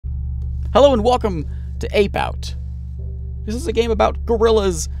Hello and welcome to APE OUT. This is a game about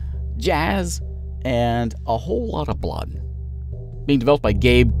gorillas, jazz, and a whole lot of blood. Being developed by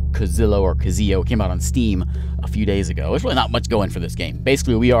Gabe Kazillo, came out on Steam a few days ago. There's really not much going for this game.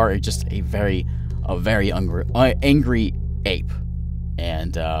 Basically, we are just a very angry ape.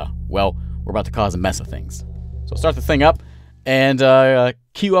 And, well, we're about to cause a mess of things. So start the thing up and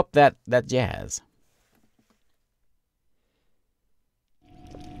cue up that jazz.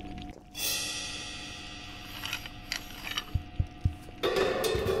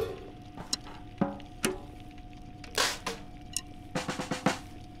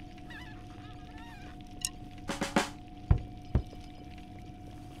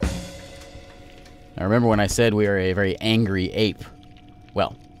 Now remember when I said we are a very angry ape?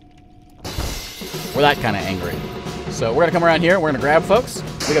 Well, we're that kind of angry. So we're going to come around here, we're going to grab folks.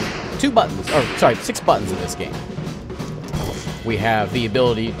 We have 6 buttons in this game. We have the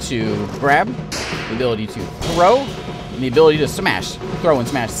ability to grab, the ability to throw, and the ability to throw and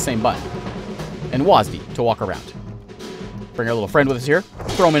smash the same button. And WASD, to walk around. Bring our little friend with us here,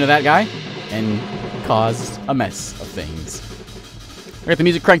 throw him into that guy, and cause a mess of things. I got the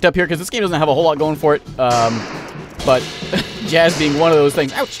music cranked up here because this game doesn't have a whole lot going for it, but jazz being one of those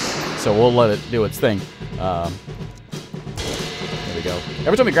things, ouch! So we'll let it do its thing. There we go.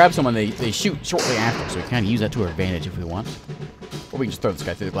 Every time we grab someone, they shoot shortly after, so we can kind of use that to our advantage if we want. Or we can just throw this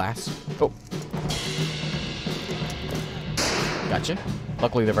guy through the glass. Oh. Gotcha.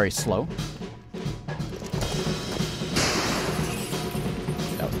 Luckily, they're very slow.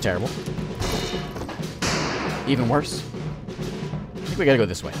 That was terrible. Even worse. I think we gotta go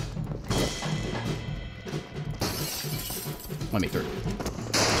this way. Let me through.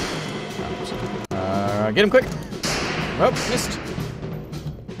 Get him quick. Oh, missed.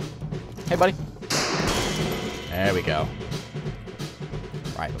 Hey, buddy. There we go.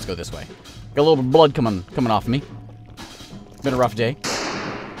 Alright, let's go this way. Got a little bit of blood coming off of me. Been a rough day.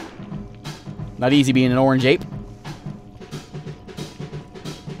 Not easy being an orange ape.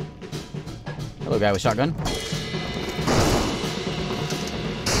 Hello, guy with shotgun.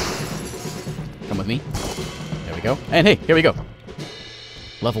 Come with me. There we go. And hey, here we go.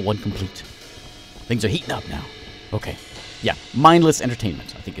 Level 1 complete. Things are heating up now. Okay. Yeah, mindless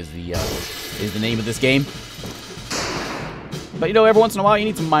entertainment, I think is the name of this game. But you know, every once in a while you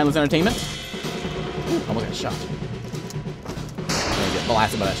need some mindless entertainment. Ooh, almost got shot. I'm gonna get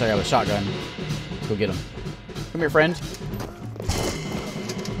blasted by that guy with a shotgun. Let's go get him. Come here, friend.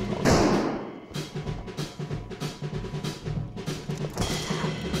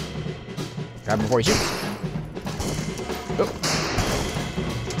 Grab him before he shoots. Oh.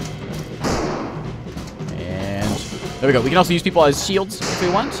 And there we go. We can also use people as shields if we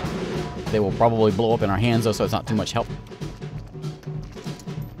want. They will probably blow up in our hands, though, so it's not too much help.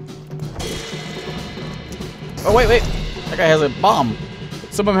 Oh, wait. That guy has a bomb.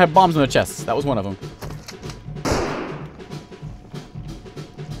 Some of them have bombs in their chests. That was one of them.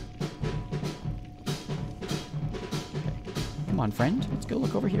 Come on, friend. Let's go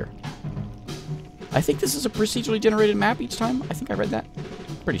look over here. I think this is a procedurally generated map each time. I think I read that.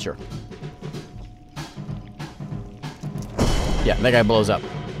 Pretty sure. Yeah, that guy blows up.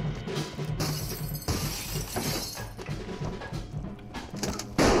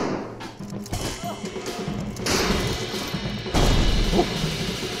 Ooh.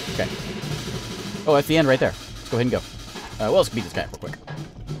 Okay. Oh, that's the end right there. Let's go ahead and go. Well, let's beat this guy real quick.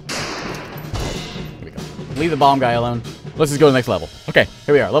 Here we go. Leave the bomb guy alone. Let's just go to the next level. Okay,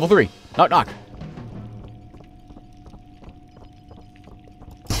 here we are. Level 3. Knock, knock.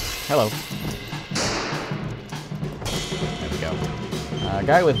 Hello. There we go.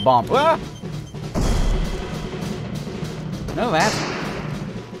 Guy with bomb. Ah! None of that.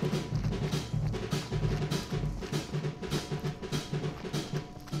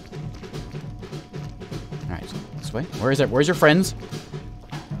 Alright, this way. Where is it? Where's your friends?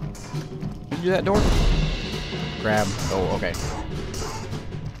 Can you do that door? Grab. Oh, okay.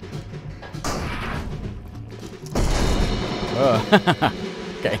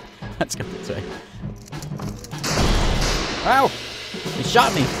 Okay. Let's go this way. Ow! He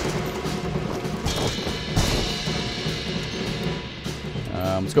shot me!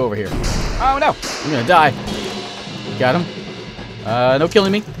 Let's go over here. Oh no! I'm gonna die. Got him. No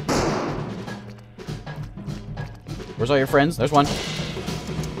killing me. Where's all your friends? There's one.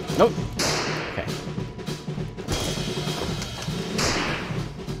 Nope. Okay.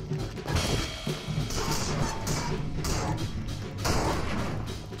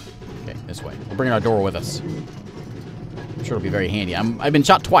 Okay, this way. We're bringing our door with us. I'm sure it'll be very handy. I've been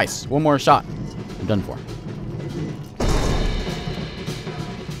shot twice. One more shot. I'm done for.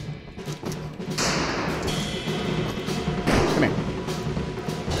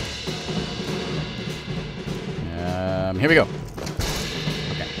 Here we go.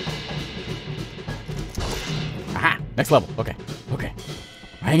 Okay. Aha! Next level. Okay. Okay.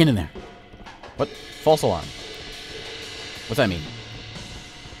 Hanging in there. What? False alarm. What's that mean?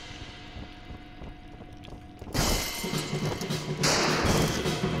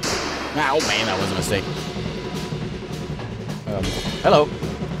 Ah, oh man, that was a mistake. Hello.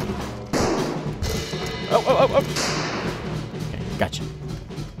 Oh. Okay, gotcha.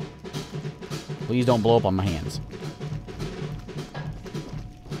 Please don't blow up on my hands.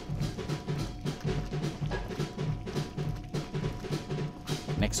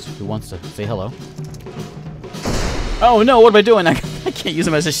 Next, who wants to say hello? Oh no, what am I doing? I can't use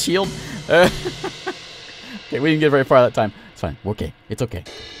him as a shield. Okay, we didn't get very far that time. It's fine. Okay, it's okay.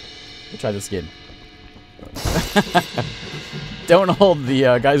 We'll try this again. Don't hold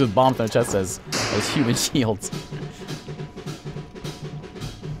the guys with bombs on their chest as human shields.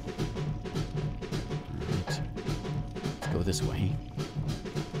 Alright. Let's go this way.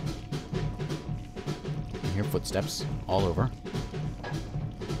 I hear footsteps all over.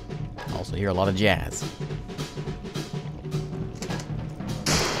 Also hear a lot of jazz.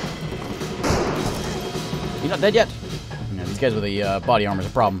 He's not dead yet. No, these guys with the body armor is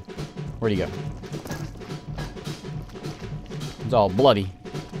a problem. Where'd he go? It's all bloody.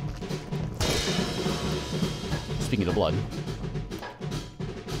 Speaking of blood.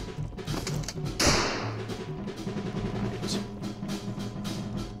 Right.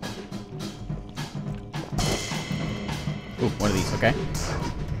 Ooh, one of these, okay.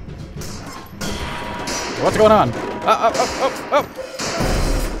 What's going on? Oh!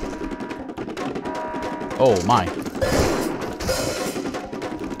 Oh my.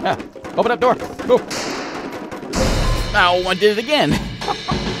 Ah, open up door. Go. Ow, I did it again.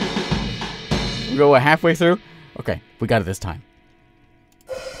 We go halfway through. Okay, we got it this time.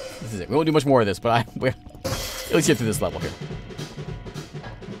 This is it. We won't do much more of this, but we'll at least get through this level here.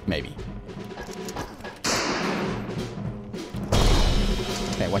 Maybe.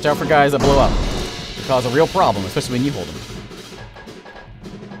 Okay, watch out for guys that blow up. They cause a real problem, especially when you hold them.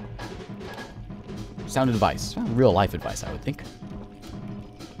 Sound advice. Real life advice, I would think.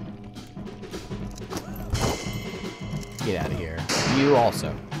 Get out of here. You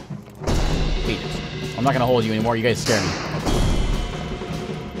also. Beat it. I'm not gonna hold you anymore. You guys scare me.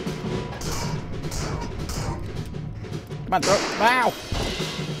 Come on, throw. Ow!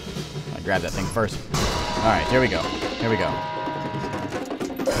 I grabbed that thing first. Alright, here we go. Here we go.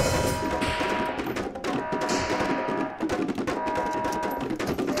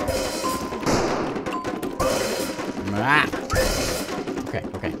 Ah! Okay,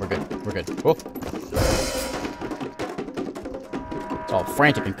 we're good. We're good. Whoa. It's all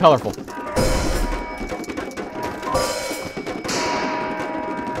frantic and colorful.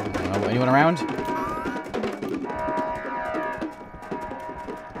 Anyone around?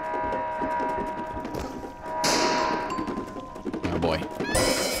 Oh boy.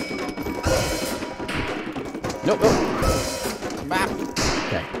 Nope. Map.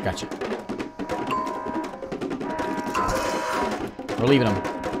 Okay, gotcha. We're leaving him.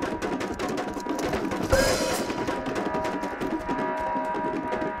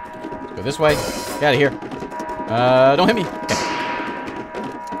 Let's go this way. Get out of here. Don't hit me. Okay.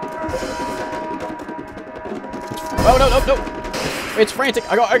 Oh, no. It's frantic.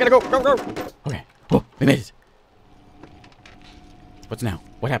 I gotta go. Go. Okay. Oh, we made it. What's now?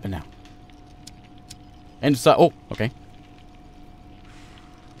 What happened now? And so, oh, okay.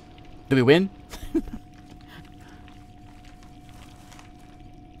 Did we win?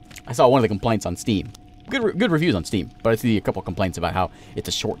 I saw one of the complaints on Steam. Good reviews on Steam, but I see a couple complaints about how it's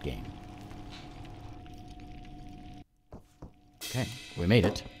a short game. Okay, we made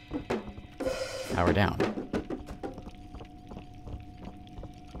it. Power down.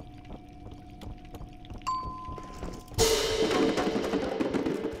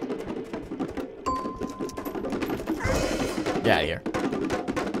 Get out of here.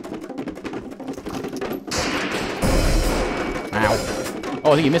 Ow.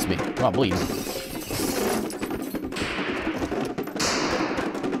 Oh, I think he missed me. I'm not bleeding.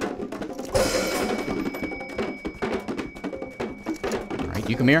 Alright,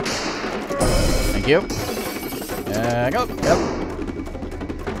 you come here. Thank you. Go. Yep.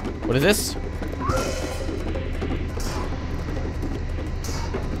 What is this? I'm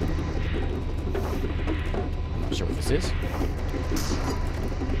not sure what this is.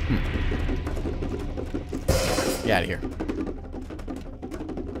 Get out of here. Am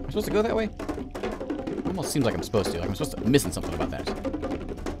I supposed to go that way? Almost seems like I'm supposed to. Like I'm supposed to. I'm missing something about that.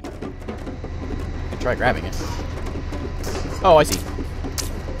 I try grabbing it. Oh, I see.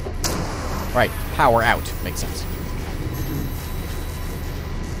 Right. Power out. Makes sense.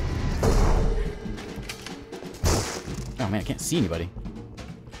 man, I can't see anybody.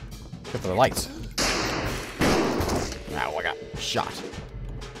 Except for the lights. Ow, I got shot.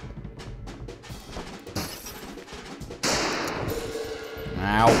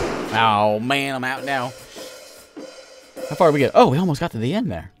 Ow. Oh, man, I'm out now. How far did we get? Oh, we almost got to the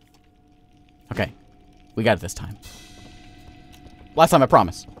end there. Okay. We got it this time. Last time, I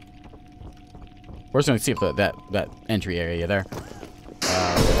promise. We're just going to see if that entry area there.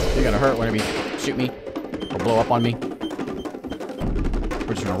 You're going to hurt whenever you shoot me or blow up on me. We're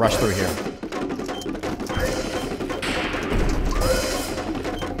just going to rush through here.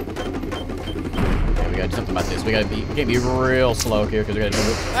 Okay, we got to do something about this. We can't be real slow here because we got to do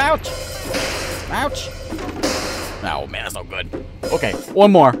it. Ouch! Ouch! Oh, man, that's not good. Okay,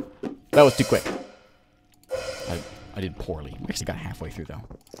 one more. That was too quick. I did poorly. We actually got halfway through, though.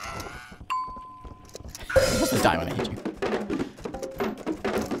 You're supposed to die when I hit you.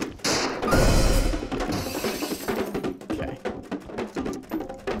 Okay.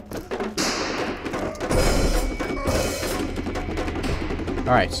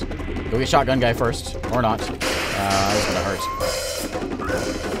 Alright. Go get shotgun guy first. Or not. That's gonna hurt.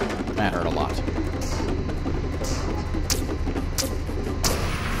 That hurt a lot.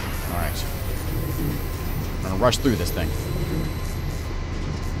 Alright. I'm gonna rush through this thing.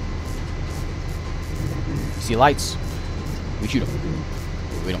 See lights? We shoot them.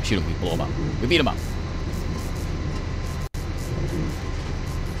 We don't shoot them, we blow them up. We beat them up.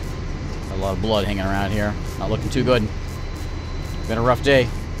 Got a lot of blood hanging around here. Not looking too good. Been a rough day.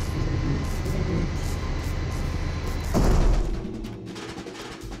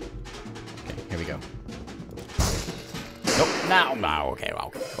 Okay, here we go. Nope, no, okay,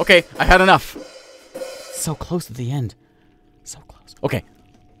 well, okay, I had enough. So close to the end. So close. Okay,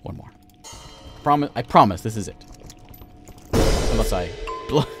 one more. I promise this is it. Unless I...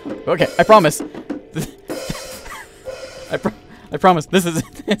 Okay, I promise. I promise this is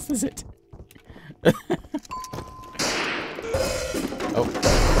it. This is it. Oh.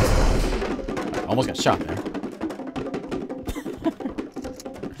 I almost got shot there.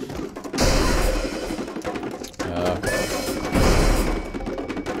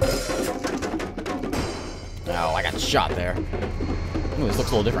 Oh, I got shot there. Ooh, this looks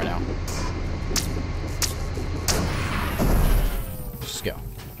a little different now. Just go.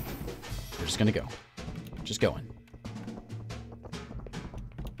 We're just gonna go. Just going.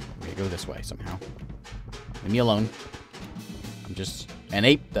 We're gonna go this way somehow. Leave me alone. I'm just an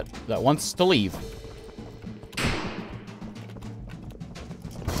ape that wants to leave.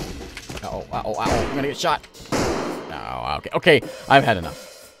 Uh-oh, uh-oh, uh-oh. I'm gonna get shot. Oh, okay. Okay, I've had enough.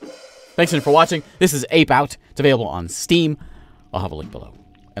 Thanks for watching. This is Ape Out. It's available on Steam. I'll have a link below.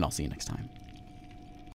 And I'll see you next time.